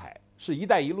能平台，是“一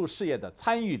带一路”事业的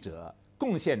参与者、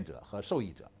贡献者和受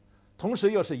益者，同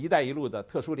时又是“一带一路”的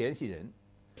特殊联系人，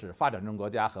是发展中国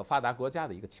家和发达国家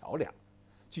的一个桥梁，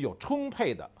具有充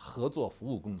沛的合作服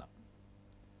务功能。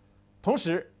同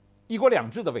时，“一国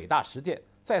两制”的伟大实践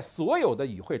在所有的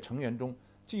与会成员中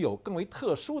具有更为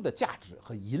特殊的价值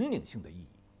和引领性的意义。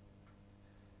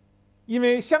因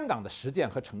为香港的实践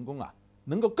和成功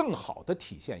能够更好地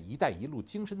体现“一带一路”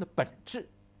精神的本质，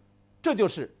这就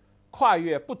是跨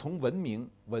越不同文明、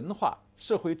文化、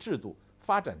社会制度、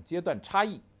发展阶段差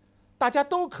异，大家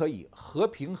都可以和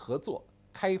平合作、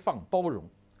开放包容、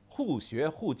互学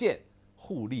互鉴、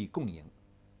互利共赢，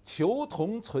求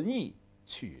同存异、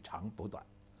取长补短，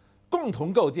共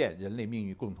同构建人类命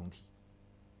运共同体。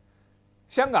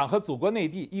香港和祖国内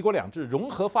地“一国两制”融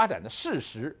合发展的事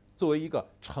实，作为一个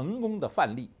成功的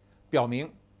范例，表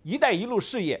明“一带一路”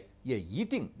事业也一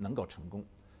定能够成功，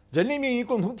人类命运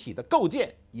共同体的构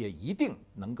建也一定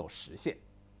能够实现。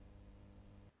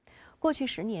过去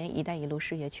10年，“一带一路”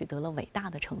事业取得了伟大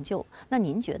的成就。那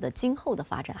您觉得今后的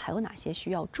发展还有哪些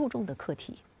需要注重的课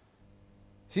题？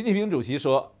习近平主席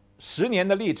说，10年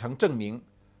的历程证明，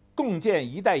共建“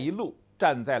一带一路”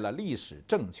站在了历史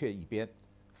正确一边，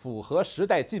符合时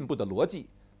代进步的逻辑，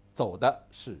走的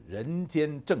是人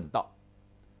间正道。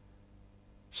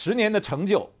10年的成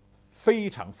就非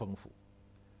常丰富。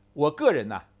我个人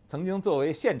曾经作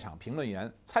为现场评论员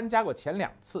参加过前2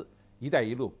次“一带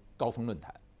一路”高峰论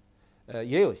坛，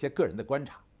也有些个人的观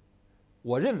察。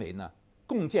我认为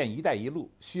共建“一带一路”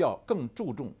需要更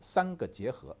注重3个结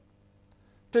合，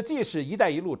这既是“一带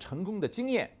一路”成功的经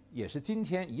验，也是今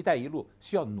天“一带一路”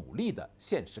需要努力的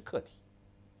现实课题。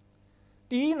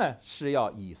第一是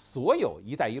要以所有“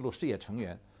一带一路”事业成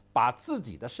员把自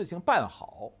己的事情办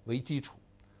好为基础，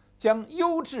将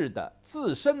优质的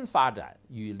自身发展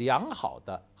与良好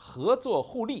的合作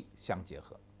互利相结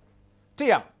合，这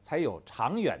样才有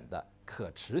长远的可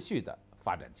持续的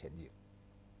发展前景。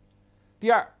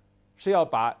第二，是要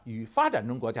把与发展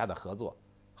中国家的合作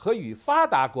和与发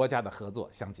达国家的合作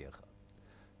相结合，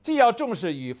既要重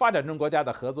视与发展中国家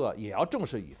的合作，也要重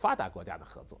视与发达国家的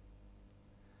合作。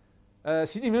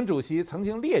习近平主席曾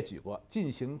经列举过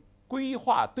进行规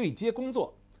划对接工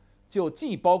作，就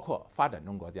既包括发展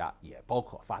中国家，也包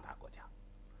括发达国家。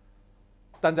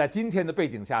但在今天的背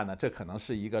景下呢，这可能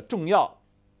是一个重要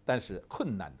但是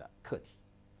困难的课题。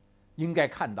应该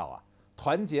看到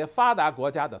团结发达国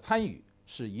家的参与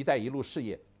是“一带一路”事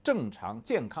业正常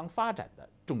健康发展的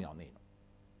重要内容。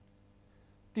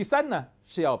第三呢，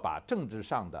是要把政治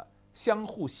上的相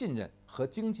互信任和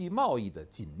经济贸易的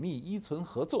紧密依存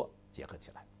合作结合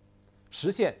起来，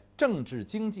实现政治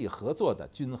经济合作的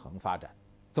均衡发展。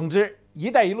总之，“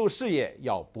一带一路”事业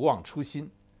要不忘初心，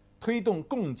推动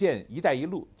共建“一带一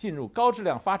路”进入高质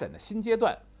量发展的新阶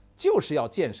段，就是要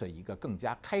建设一个更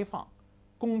加开放、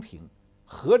公平、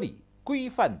合理、规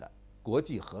范的国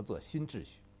际合作新秩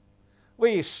序，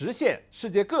为实现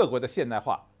世界各国的现代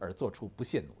化而做出不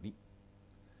懈努力。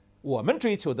我们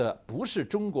追求的不是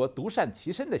中国独善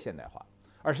其身的现代化，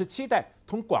而是期待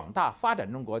同广大发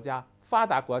展中国家、发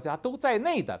达国家都在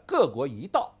内的各国一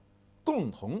道，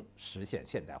共同实现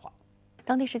现代化。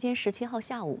当地时间17号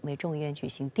下午，美众议院举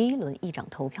行第一轮议长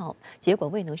投票，结果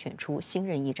未能选出新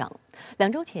任议长。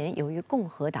2周前，由于共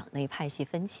和党内派系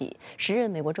分歧，时任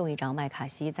美国众议长麦卡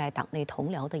锡在党内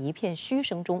同僚的一片嘘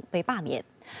声中被罢免。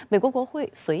美国国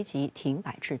会随即停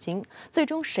摆至今，最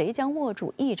终谁将握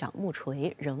住议长木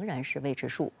锤仍然是未知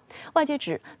数。外界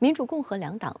指，民主共和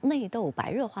两党内斗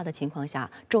白热化的情况下，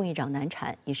众议长难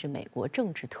产已是美国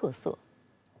政治特色。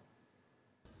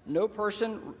No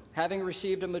person having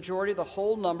received a majority of the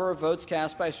whole number of votes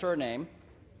cast by surname,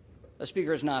 a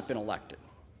speaker has not been elected.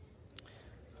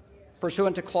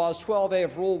 Pursuant to Clause 12A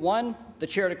of Rule 1, the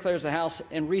chair declares the House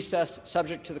in recess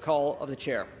subject to the call of the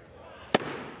chair.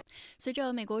 随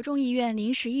着美国众议院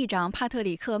临时议长帕特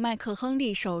里克·麦克亨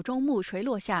利手中木锤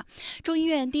落下，众议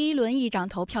院第一轮议长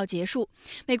投票结束。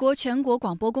美国全国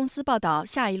广播公司报道，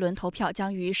下一轮投票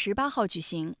将于18号举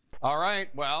行。All right,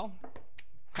 well,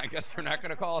 I guess they're not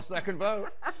going to call a second vote.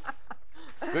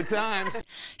 Good times.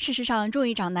 事实上，众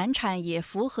议长难产也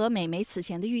符合美媒此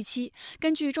前的预期。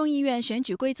根据众议院选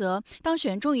举规则，当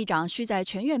选众议长需在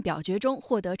全院表决中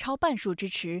获得超半数支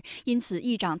持，因此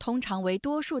议长通常为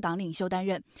多数党领袖担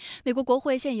任。美国国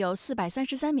会现有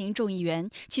433名众议员，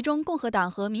其中共和党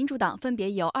和民主党分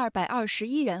别有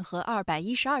221人和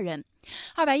212人。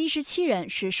217人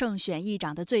是胜选议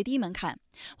长的最低门槛。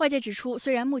外界指出，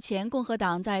虽然目前共和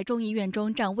党在众议院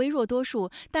中占微弱多数，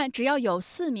但只要有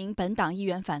4名本党议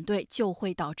员反对，就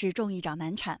会导致众议长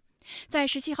难产。在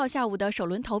17号下午的首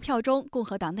轮投票中，共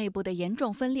和党内部的严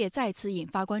重分裂再次引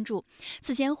发关注。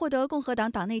此前获得共和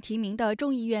党党内提名的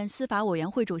众议院司法委员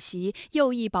会主席、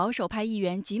右翼保守派议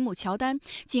员吉姆·乔丹，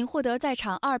仅获得在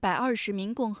场220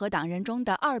名共和党人中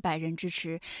的200人支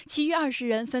持，其余20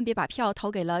人分别把票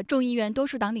投给了众议院多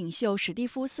数党领袖史蒂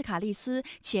夫·斯卡利斯、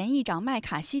前议长麦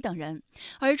卡锡等人，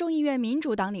而众议院民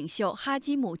主党领袖哈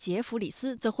基姆·杰弗里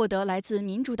斯则获得来自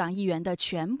民主党议员的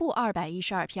全部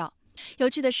212票。有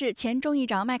趣的是，前众议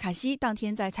长麦卡锡当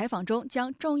天在采访中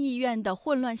将众议院的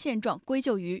混乱现状归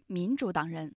咎于民主党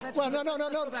人。Well, no.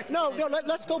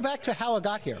 Let's go back to how it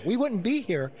got here. We wouldn't be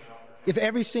here if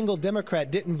every single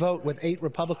Democrat didn't vote with 8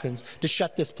 Republicans to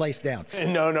shut this place down.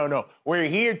 No. We're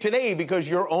here today because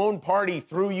your own party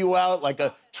threw you out like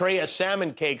a tray of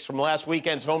salmon cakes from last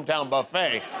weekend's hometown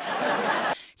buffet.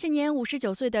 现年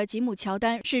59岁的吉姆·乔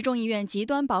丹是众议院极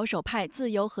端保守派自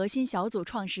由核心小组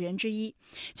创始人之一。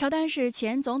乔丹是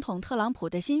前总统特朗普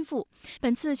的心腹，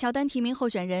本次乔丹提名候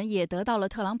选人也得到了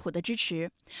特朗普的支持。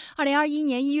2021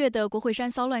年1月的国会山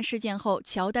骚乱事件后，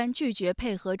乔丹拒绝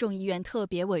配合众议院特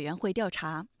别委员会调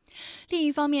查。另一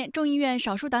方面，众议院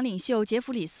少数党领袖杰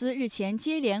弗里斯日前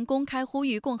接连公开呼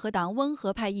吁共和党温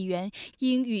和派议员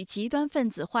应与极端分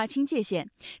子划清界限，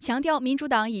强调民主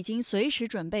党已经随时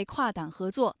准备跨党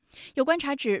合作。有观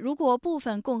察指，如果部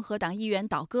分共和党议员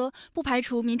倒戈，不排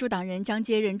除民主党人将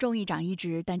接任众议长一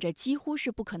职，但这几乎是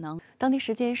不可能。当地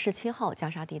时间17号，加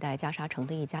沙地带加沙城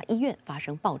的一家医院发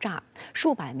生爆炸，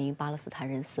数百名巴勒斯坦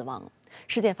人死亡。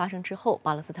事件发生之后，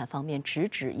巴勒斯坦方面直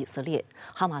指以色列，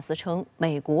哈马斯称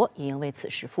美国也应为此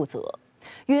事负责。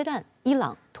约旦、伊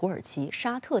朗、土耳其、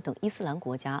沙特等伊斯兰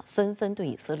国家纷纷对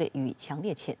以色列予以强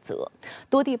烈谴责，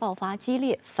多地爆发激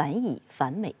烈反以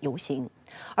反美游行。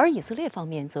而以色列方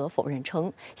面则否认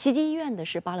称，袭击医院的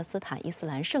是巴勒斯坦伊斯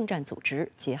兰圣战组织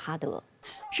杰哈德。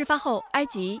事发后，埃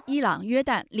及、伊朗、约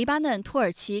旦、黎巴嫩、土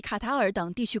耳其、卡塔尔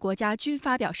等地区国家均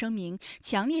发表声明，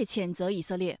强烈谴责以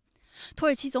色列。土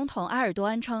耳其总统埃尔多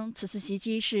安称，此次袭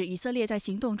击是以色列在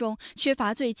行动中缺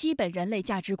乏最基本人类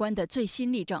价值观的最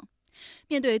新例证。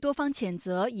面对多方谴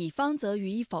责，以方则予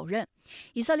以否认。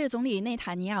以色列总理内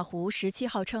塔尼亚胡17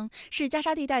号称，是加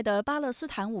沙地带的巴勒斯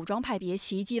坦武装派别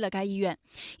袭击了该医院。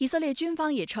以色列军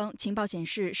方也称，情报显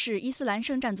示是伊斯兰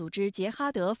圣战组织杰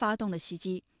哈德发动了袭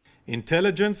击。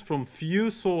Intelligence from few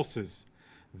sources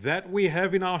that we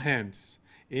have in our hands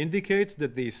indicates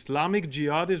that the Islamic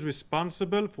Jihad is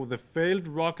responsible for the failed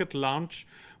rocket launch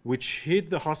which hit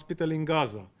the hospital in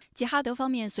Gaza. 杰哈德方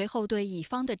面随后对以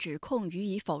方的指控予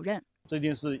以否认。这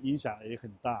件事影响也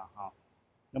很大啊。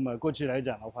那么过去来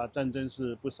讲的话，战争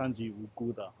是不伤及无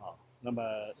辜的啊。那么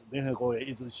联合国也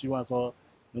一直希望说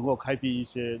能够开辟一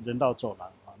些人道走廊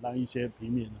啊，让一些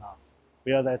平民啊不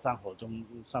要在战火中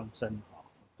丧生啊。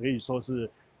可以说是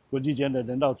国际间的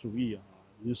人道主义啊，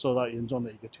已经受到严重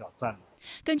的一个挑战了。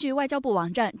根据外交部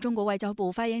网站，中国外交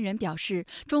部发言人表示，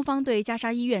中方对加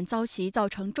沙医院遭袭造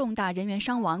成重大人员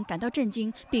伤亡感到震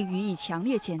惊，并予以强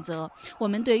烈谴责。我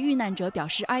们对遇难者表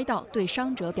示哀悼，对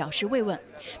伤者表示慰问。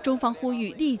中方呼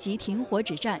吁立即停火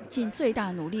止战，尽最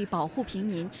大努力保护平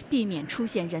民，避免出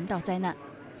现人道灾难。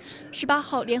18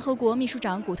号，联合国秘书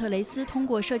长古特雷斯通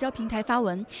过社交平台发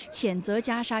文，谴责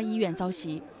加沙医院遭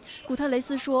袭。古特雷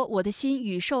斯说：“我的心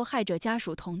与受害者家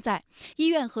属同在，医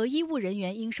院和医务人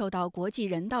员应受到国际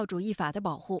人道主义法的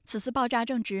保护。”此次爆炸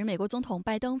正值美国总统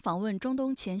拜登访问中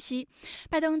东前夕。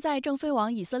拜登在正飞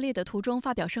往以色列的途中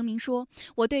发表声明说：“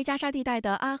我对加沙地带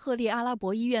的阿赫利阿拉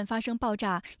伯医院发生爆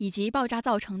炸以及爆炸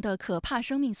造成的可怕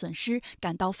生命损失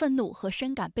感到愤怒和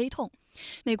深感悲痛。”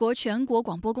美国全国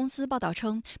广播公司报道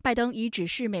称，拜登已指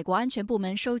示美国安全部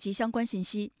门收集相关信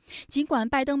息。尽管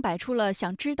拜登摆出了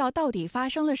想知道到底发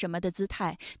生了什么的姿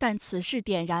态，但此事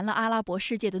点燃了阿拉伯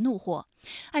世界的怒火。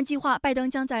按计划，拜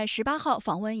登将在18号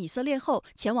访问以色列后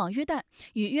前往约旦，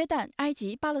与约旦、埃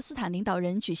及、巴勒斯坦领导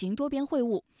人举行多边会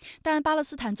晤。但巴勒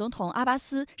斯坦总统阿巴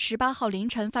斯18号凌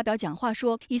晨发表讲话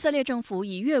说，以色列政府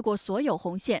已越过所有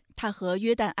红线。他和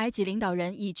约旦、埃及领导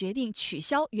人已决定取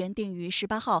消原定于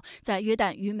18号在约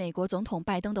旦与美国总统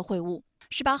拜登的会晤。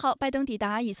18号，拜登抵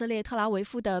达以色列特拉维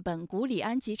夫的本古里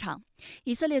安机场，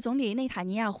以色列总理内塔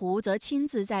尼亚胡则亲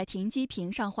自在停机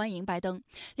坪上欢迎拜登，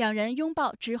两人拥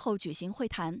抱之后举行会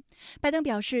谈。拜登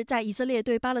表示，在以色列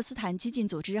对巴勒斯坦激进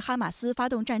组织哈马斯发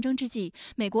动战争之际，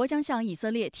美国将向以色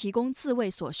列提供自卫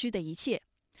所需的一切。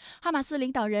哈马斯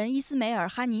领导人伊斯梅尔·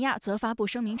哈尼亚则发布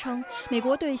声明称，美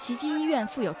国对袭击医院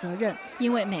负有责任，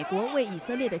因为美国为以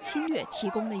色列的侵略提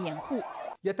供了掩护。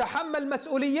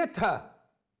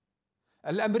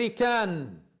الأمريكان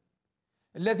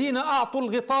الذين أعطوا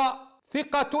الغطاء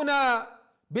ثقتنا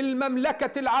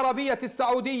بالمملكة العربية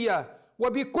السعودية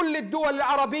وبكل الدول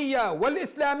العربية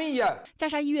والإسلامية。加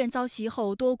沙医院遭袭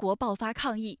后，多国爆发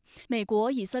抗议，美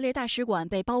国以色列大使馆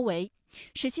被包围。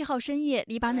17号深夜，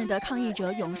黎巴嫩的抗议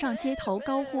者涌上街头，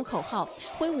高呼口号，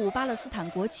挥舞巴勒斯坦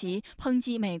国旗，抨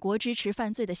击美国支持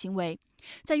犯罪的行为。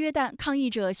在约旦，抗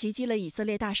议者袭击了以色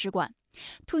列大使馆。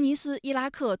突尼斯、伊拉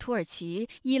克、土耳其、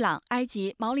伊朗、埃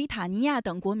及、毛里塔尼亚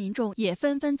等国民众也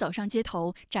纷纷走上街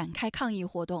头，展开抗议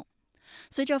活动。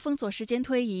随着封锁时间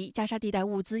推移，加沙地带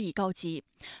物资已告急。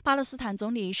巴勒斯坦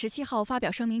总理17号发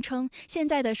表声明称，现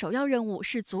在的首要任务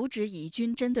是阻止以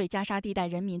军针对加沙地带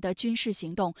人民的军事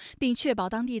行动，并确保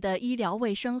当地的医疗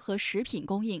卫生和食品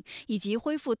供应，以及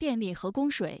恢复电力和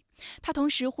供水。他同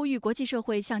时呼吁国际社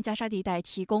会向加沙地带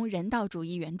提供人道主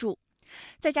义援助。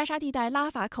在加沙地带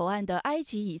拉法口岸的埃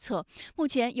及一侧，目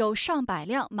前有上百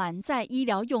辆满载医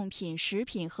疗用品、食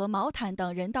品和毛毯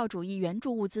等人道主义援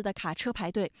助物资的卡车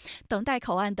排队，等待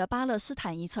口岸的巴勒斯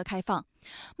坦一侧开放。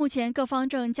目前各方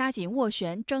正加紧斡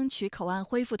旋，争取口岸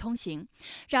恢复通行。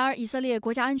然而，以色列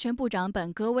国家安全部长本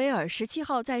·格维尔17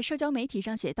号在社交媒体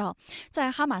上写道，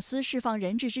在哈马斯释放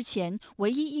人质之前，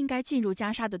唯一应该进入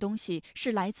加沙的东西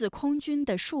是来自空军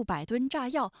的数百吨炸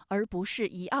药，而不是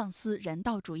1盎司人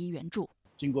道主义援助。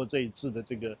经过这一次的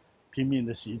这个平民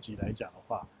的袭击来讲的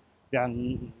话，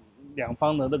两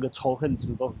方的那个仇恨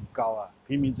值都很高啊，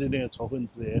平民之间的仇恨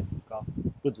值也很高，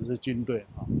不只是军队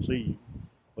啊，所以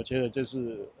我觉得这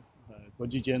是国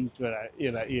际间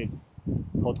越来越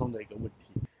头痛的一个问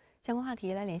题。相关话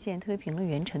题来连线特约评论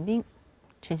员陈斌，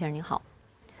陈先生您好。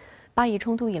巴以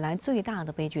冲突以来最大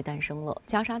的悲剧诞生了，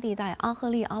加沙地带阿赫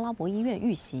利阿拉伯医院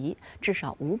遇袭，至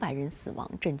少500人死亡，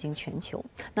震惊全球。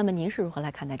那么您是如何来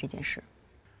看待这件事？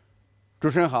主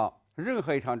持人好，任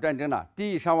何一场战争呢，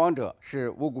第一伤亡者是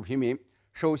无辜平民，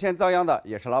首先遭殃的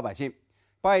也是老百姓。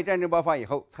巴以战争爆发以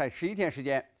后，才11天时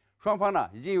间，双方呢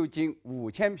已经有近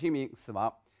5000平民死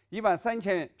亡，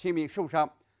 13000平民受伤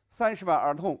，30万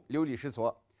儿童流离失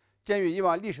所。鉴于以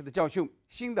往历史的教训，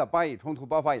新的巴以冲突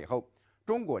爆发以后，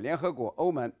中国、联合国、欧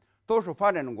盟多数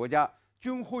发展中国家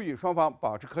均呼吁双方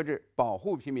保持克制，保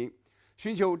护平民，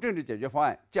寻求政治解决方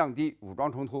案，降低武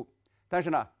装冲突。但是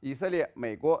呢，以色列、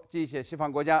美国及一些西方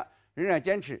国家仍然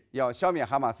坚持要消灭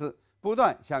哈马斯，不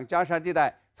断向加沙地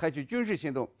带采取军事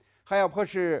行动，还要迫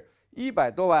使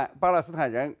100多万巴勒斯坦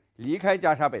人离开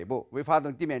加沙北部，为发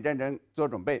动地面战争做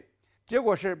准备。结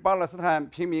果是巴勒斯坦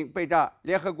平民被炸，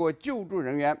联合国救助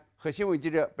人员和新闻记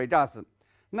者被炸死，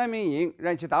难民营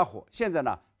燃起大火。现在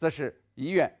呢，则是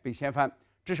医院被掀翻，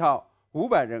至少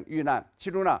500人遇难，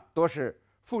其中呢多是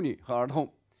妇女和儿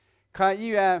童。看医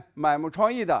院满目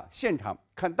疮痍的现场，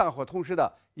看大火通尸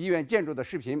的医院建筑的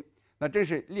视频，那真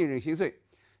是令人心碎，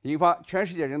引发全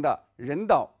世界人的人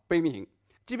道悲悯。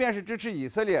即便是支持以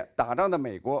色列打仗的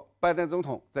美国，拜登总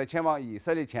统在前往以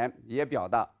色列前也表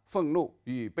达愤怒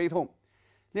与悲痛。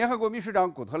联合国秘书长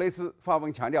古特雷斯发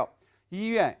文强调，医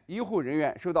院医护人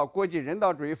员受到国际人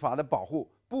道主义法的保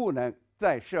护，不能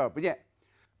再视而不见。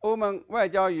欧盟外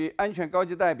交与安全高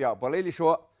级代表博雷利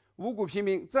说，无辜平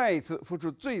民再一次付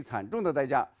出最惨重的代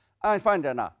价，案犯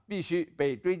者呢必须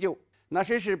被追究。那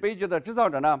谁是悲剧的制造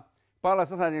者呢？巴勒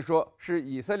斯坦人说是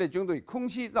以色列军队空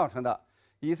袭造成的，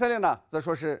以色列呢则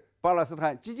说是巴勒斯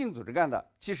坦激进组织干的。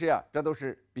其实呀，这都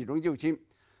是避重就轻。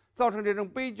造成这种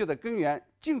悲剧的根源，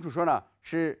近处说呢，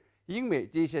是英美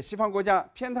及一些西方国家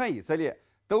偏袒以色列，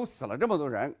都死了这么多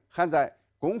人，还在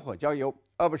拱火浇油，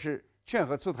而不是劝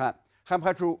和促谈，还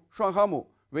派出双航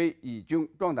母为以军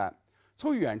壮胆。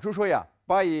从远处说呀，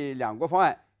巴以两国方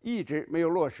案一直没有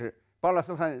落实，巴勒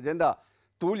斯坦人的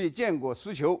独立建国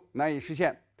诉求难以实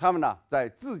现，他们呢在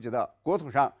自己的国土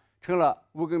上成了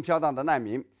无根飘荡的难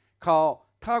民，靠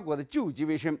他国的救济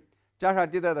为生。加沙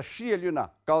地带的失业率呢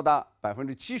高达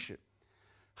70%，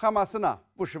哈马斯呢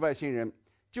不是外星人，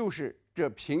就是这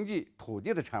贫瘠土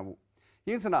地的产物。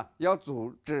因此呢，要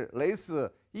阻止类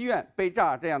似医院被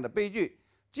炸这样的悲剧，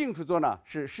近处做呢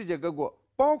是世界各国，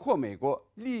包括美国，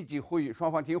立即呼吁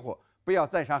双方停火，不要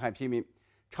再伤害平民；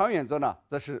长远做呢，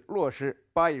则是落实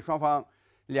巴以双方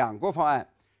两国方案，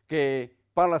给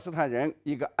巴勒斯坦人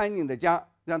一个安宁的家，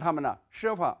让他们呢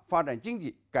设法发展经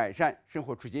济，改善生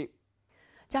活处境。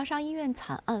加沙医院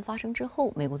惨案发生之后，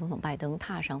美国总统拜登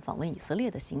踏上访问以色列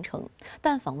的行程，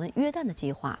但访问约旦的计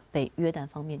划被约旦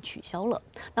方面取消了。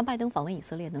那拜登访问以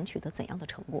色列能取得怎样的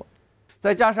成果？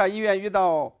在加沙医院遇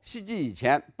到袭击以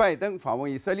前，拜登访问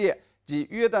以色列及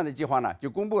约旦的计划呢就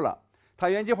公布了。他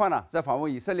原计划呢在访问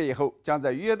以色列以后，将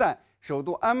在约旦首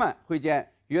都安曼会见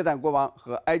约旦国王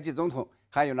和埃及总统，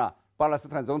还有呢巴勒斯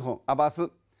坦总统阿巴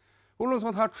斯。无论从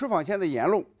他出访前的言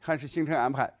论还是行程安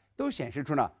排，都显示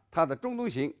出呢他的中东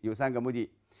行有3个目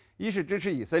的：一是支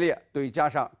持以色列对加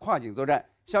沙跨境作战，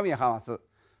消灭哈马斯；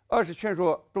二是劝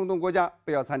说中东国家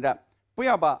不要参战，不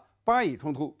要把巴以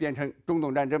冲突变成中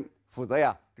东战争，否则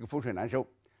呀这个覆水难收；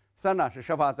三呢是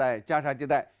设法在加沙地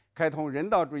带开通人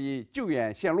道主义救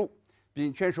援线路，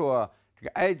并劝说这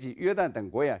个埃及、约旦等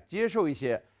国呀接受一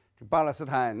些巴勒斯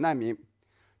坦难民。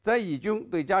在以军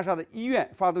对加沙的医院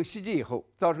发动袭击以后，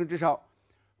造成至少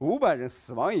500人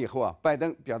死亡以后啊，拜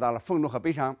登表达了愤怒和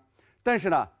悲伤，但是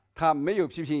呢，他没有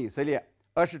批评以色列，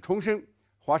而是重申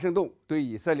华盛顿对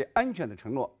以色列安全的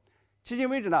承诺。迄今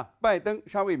为止呢，拜登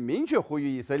尚未明确呼吁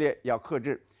以色列要克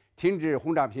制、停止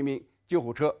轰炸平民、救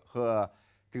护车和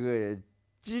这个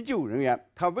急救人员。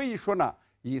他唯一说呢，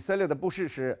以色列的不是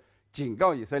是警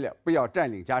告以色列不要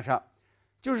占领加沙，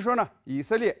就是说呢，以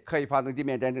色列可以发动地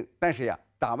面战争，但是呀，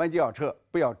打完就要撤，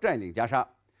不要占领加沙。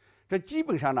这基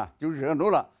本上呢就惹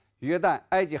怒了约旦、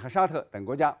埃及和沙特等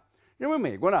国家，认为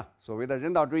美国呢所谓的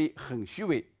人道主义很虚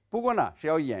伪，不过呢是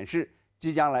要掩饰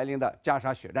即将来临的加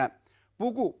沙血战，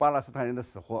不顾巴勒斯坦人的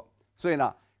死活，所以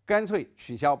呢干脆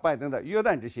取消拜登的约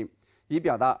旦之行，以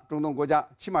表达中东国家，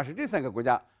起码是这3个国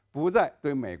家不再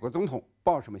对美国总统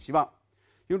抱什么希望。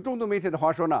用中东媒体的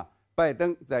话说呢，拜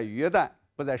登在约旦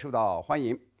不再受到欢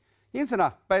迎，因此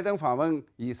呢，拜登访问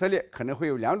以色列可能会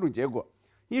有2种结果：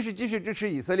一是继续支持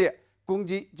以色列攻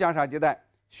击加沙地带，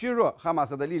削弱哈马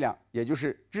斯的力量，也就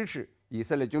是支持以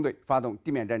色列军队发动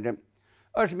地面战争；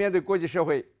二是面对国际社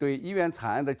会对医院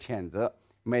惨案的谴责，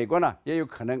美国呢也有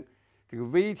可能这个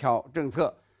微调政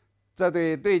策，在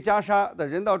对加沙的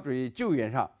人道主义救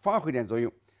援上发挥点作用，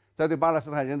在对巴勒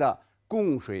斯坦人的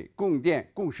供水、供电、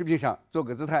供食品上做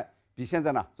个姿态，比现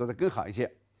在呢做得更好一些。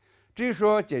至于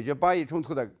说解决巴以冲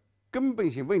突的根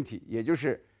本性问题，也就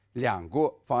是2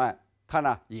国方案，他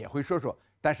呢也会说说，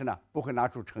但是呢不会拿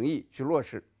出诚意去落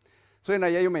实。所以呢，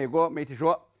也有美国媒体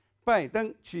说，拜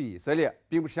登去以色列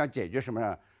并不是想解决什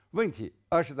么问题，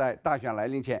而是在大选来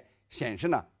临前显示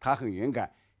呢他很勇敢，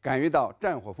敢于到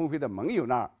战火纷飞的盟友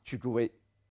那儿去助威。